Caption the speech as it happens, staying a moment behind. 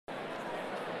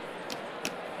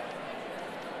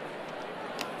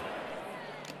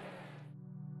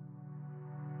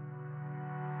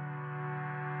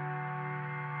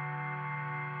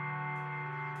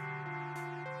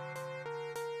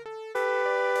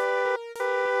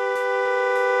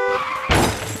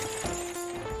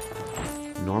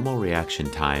normal reaction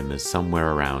time is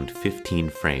somewhere around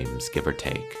 15 frames, give or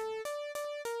take.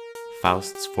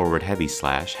 Faust's forward heavy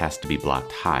slash has to be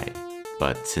blocked high,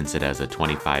 but since it has a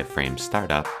 25 frame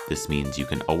startup, this means you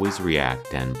can always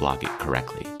react and block it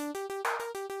correctly.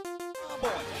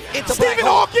 It's Stephen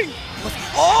Hawking!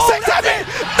 Oh, 6-7!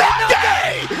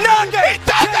 Nage!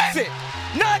 He takes it!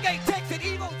 Nage takes it!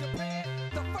 Evo Japan,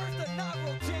 the first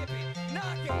inaugural champion.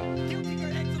 Nage, guilty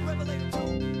your exit revelator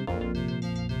 2.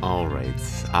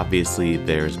 Alright, obviously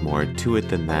there's more to it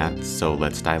than that, so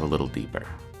let's dive a little deeper.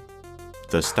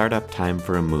 The startup time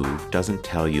for a move doesn't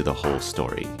tell you the whole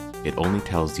story. It only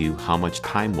tells you how much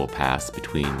time will pass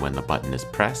between when the button is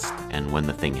pressed and when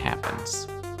the thing happens.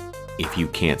 If you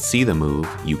can't see the move,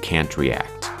 you can't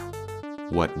react.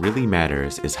 What really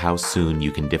matters is how soon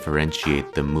you can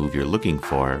differentiate the move you're looking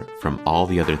for from all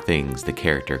the other things the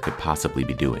character could possibly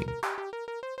be doing.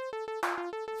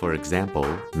 For example,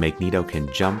 Magneto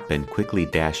can jump and quickly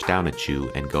dash down at you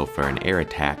and go for an air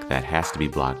attack that has to be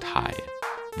blocked high.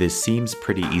 This seems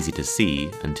pretty easy to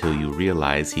see until you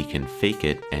realize he can fake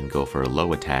it and go for a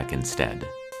low attack instead.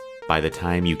 By the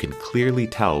time you can clearly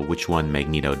tell which one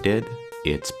Magneto did,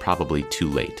 it's probably too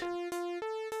late.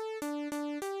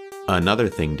 Another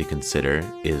thing to consider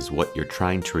is what you're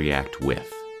trying to react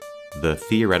with. The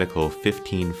theoretical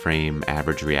 15 frame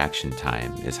average reaction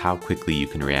time is how quickly you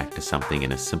can react to something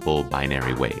in a simple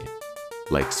binary way,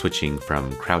 like switching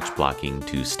from crouch blocking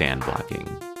to stand blocking.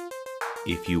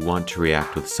 If you want to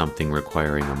react with something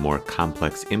requiring a more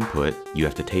complex input, you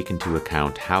have to take into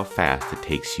account how fast it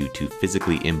takes you to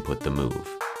physically input the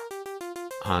move.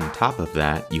 On top of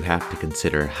that, you have to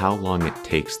consider how long it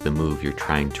takes the move you're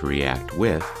trying to react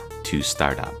with to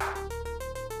start up.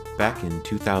 Back in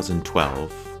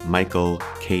 2012, Michael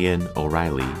Kayan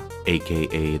O'Reilly,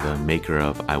 aka the maker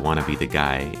of I Wanna Be the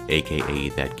Guy, aka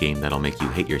that game that'll make you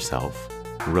hate yourself,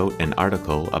 wrote an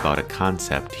article about a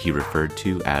concept he referred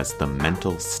to as the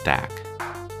mental stack.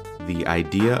 The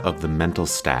idea of the mental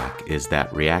stack is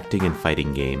that reacting in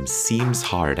fighting games seems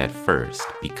hard at first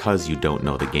because you don't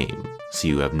know the game, so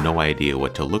you have no idea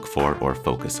what to look for or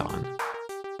focus on.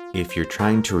 If you're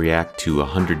trying to react to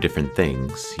 100 different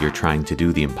things, you're trying to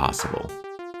do the impossible.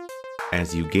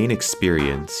 As you gain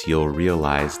experience, you'll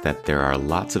realize that there are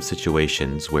lots of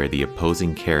situations where the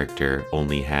opposing character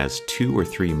only has 2 or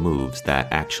 3 moves that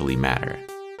actually matter.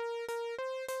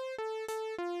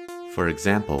 For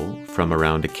example, from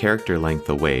around a character length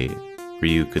away,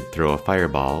 Ryu could throw a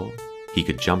fireball, he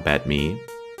could jump at me,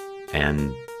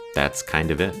 and that's kind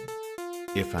of it.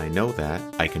 If I know that,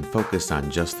 I can focus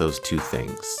on just those 2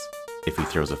 things. If he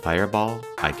throws a fireball,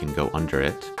 I can go under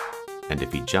it, and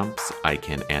if he jumps, I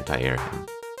can anti-air him.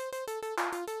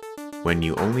 When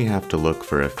you only have to look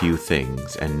for a few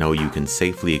things and know you can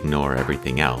safely ignore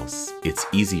everything else, it's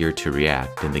easier to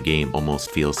react and the game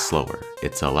almost feels slower.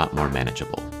 It's a lot more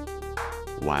manageable.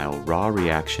 While raw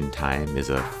reaction time is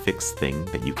a fixed thing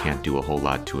that you can't do a whole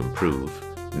lot to improve,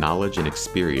 knowledge and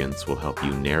experience will help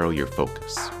you narrow your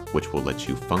focus, which will let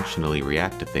you functionally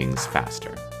react to things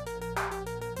faster.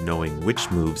 Knowing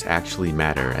which moves actually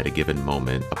matter at a given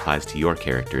moment applies to your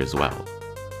character as well.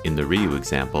 In the Ryu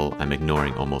example, I'm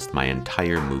ignoring almost my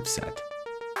entire moveset.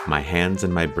 My hands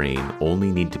and my brain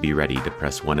only need to be ready to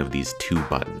press one of these 2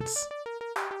 buttons.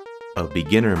 A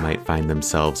beginner might find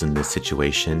themselves in this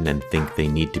situation and think they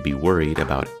need to be worried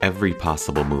about every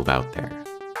possible move out there.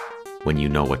 When you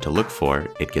know what to look for,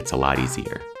 it gets a lot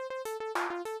easier.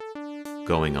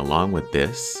 Going along with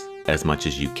this, as much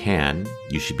as you can,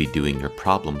 you should be doing your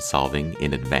problem solving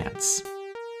in advance.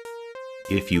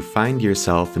 If you find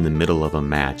yourself in the middle of a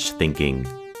match thinking,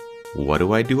 what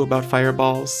do I do about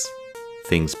fireballs?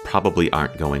 Things probably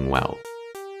aren't going well.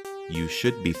 You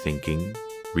should be thinking,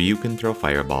 Ryu can throw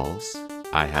fireballs,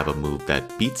 I have a move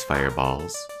that beats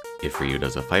fireballs, if Ryu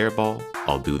does a fireball,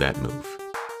 I'll do that move.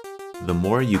 The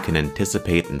more you can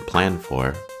anticipate and plan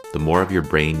for, the more of your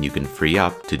brain you can free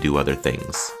up to do other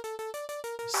things.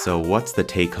 So what's the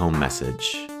take-home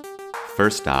message?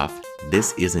 First off,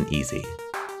 this isn't easy.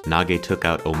 Nage took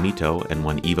out Omito and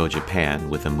won Evo Japan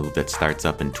with a move that starts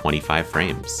up in 25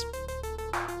 frames.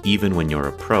 Even when you're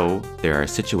a pro, there are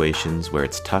situations where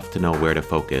it's tough to know where to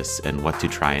focus and what to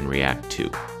try and react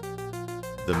to.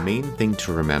 The main thing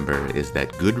to remember is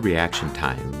that good reaction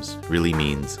times really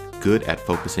means good at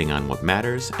focusing on what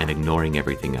matters and ignoring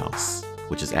everything else,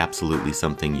 which is absolutely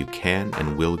something you can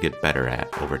and will get better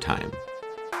at over time.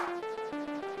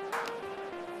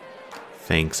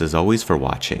 Thanks as always for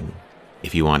watching.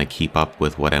 If you want to keep up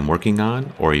with what I'm working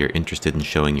on, or you're interested in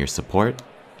showing your support,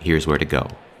 here's where to go.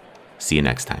 See you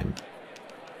next time.